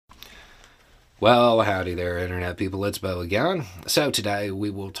Well, howdy there, Internet people. It's Bo again. So, today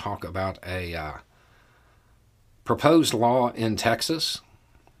we will talk about a proposed law in Texas.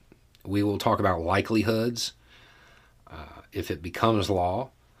 We will talk about likelihoods if it becomes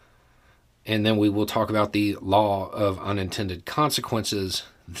law. And then we will talk about the law of unintended consequences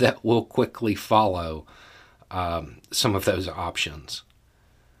that will quickly follow some of those options.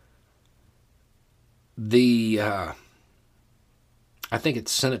 I think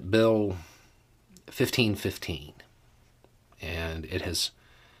it's Senate Bill 1515, and it has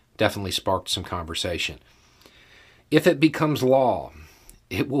definitely sparked some conversation. If it becomes law,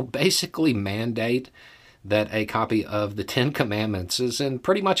 it will basically mandate that a copy of the Ten Commandments is in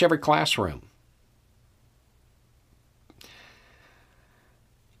pretty much every classroom.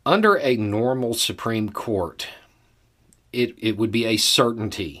 Under a normal Supreme Court, it would be a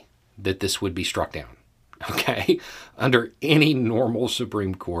certainty that this would be struck down. Okay? Under any normal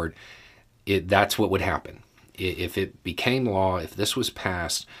Supreme Court, that's what would happen. If it became law, if this was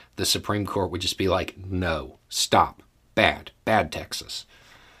passed, the Supreme Court would just be like, no, stop, bad Texas.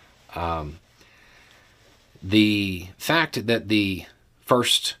 The fact that the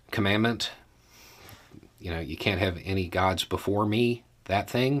first commandment, you can't have any gods before me, that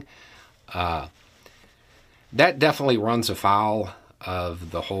thing, that definitely runs afoul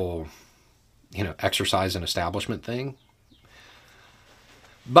of the whole, exercise and establishment thing.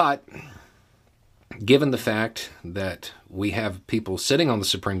 But given the fact that we have people sitting on the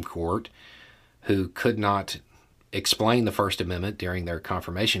Supreme Court who could not explain the First Amendment during their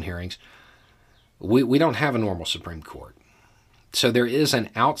confirmation hearings, we don't have a normal Supreme Court. So there is an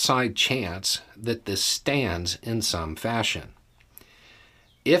outside chance that this stands in some fashion.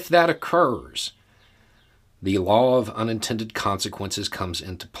 If that occurs, the law of unintended consequences comes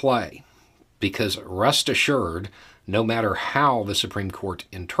into play, because rest assured, no matter how the Supreme Court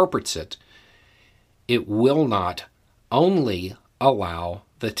interprets it, it will not only allow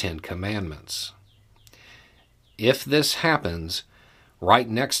the Ten Commandments. If this happens, right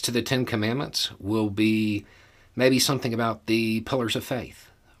next to the Ten Commandments will be maybe something about the pillars of faith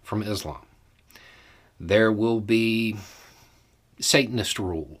from Islam. There will be Satanist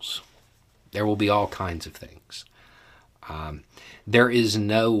rules. There will be all kinds of things. There is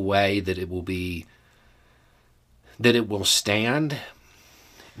no way that it will stand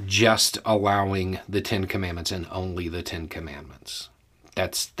just allowing the Ten Commandments and only the Ten Commandments.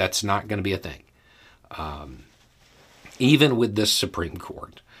 That's not going to be a thing. Even with this Supreme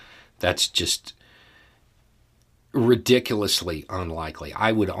Court, that's just ridiculously unlikely.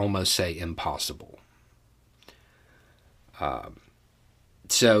 I would almost say impossible.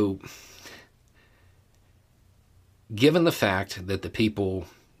 So, given the fact that the people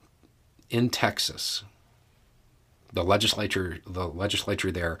in Texas, the legislature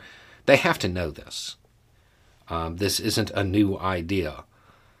there, they have to know this. This isn't a new idea.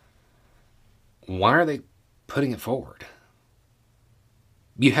 Why are they putting it forward?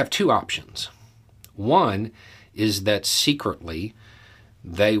 You have two options. One is that secretly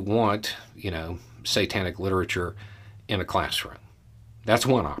they want, satanic literature in a classroom. That's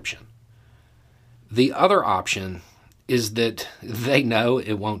one option. The other option is that they know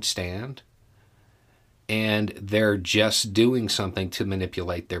it won't stand, and they're just doing something to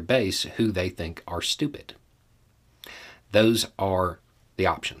manipulate their base who they think are stupid. Those are the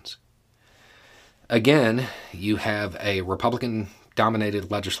options. Again, you have a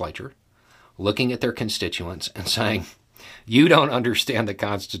Republican-dominated legislature looking at their constituents and saying, you don't understand the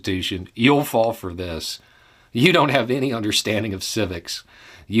Constitution, you'll fall for this. You don't have any understanding of civics.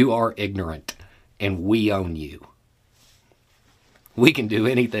 You are ignorant, and we own you. We can do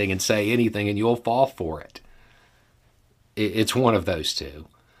anything and say anything, and you'll fall for it. It's one of those two.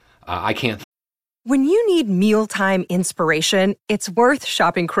 I can't. When you need mealtime inspiration, it's worth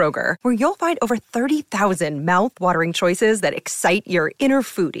shopping Kroger, where you'll find over 30,000 mouth-watering choices that excite your inner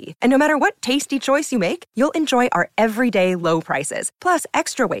foodie. And no matter what tasty choice you make, you'll enjoy our everyday low prices, plus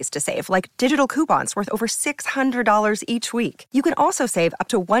extra ways to save, like digital coupons worth over $600 each week. You can also save up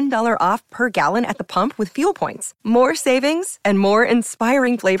to $1 off per gallon at the pump with fuel points. More savings and more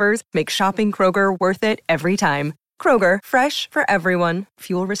inspiring flavors make shopping Kroger worth it every time. Kroger, fresh for everyone.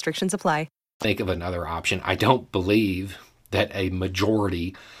 Fuel restrictions apply. Think of another option. I don't believe that a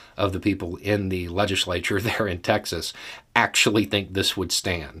majority of the people in the legislature there in Texas actually think this would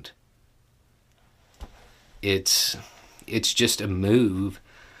stand. It's just a move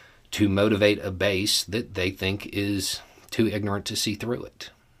to motivate a base that they think is too ignorant to see through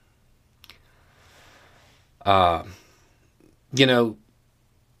it.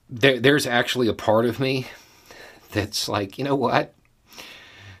 There's actually a part of me that's like, you know what?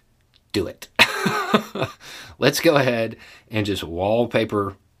 Do it. Let's go ahead and just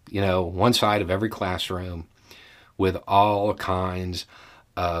wallpaper, one side of every classroom with all kinds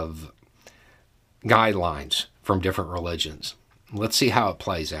of guidelines from different religions. Let's see how it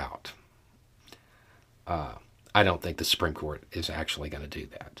plays out. I don't think the Supreme Court is actually going to do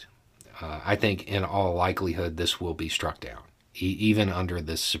that. I think in all likelihood this will be struck down, even under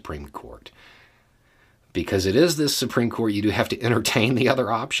this Supreme Court. Because it is this Supreme Court, you do have to entertain the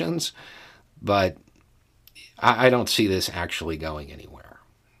other options, but I don't see this actually going anywhere.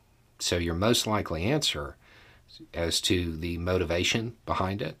 So your most likely answer as to the motivation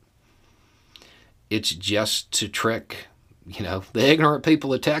behind it, it's just to trick, the ignorant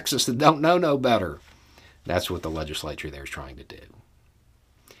people of Texas that don't know no better. That's what the legislature there is trying to do.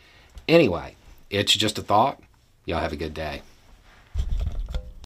 Anyway, it's just a thought. Y'all have a good day.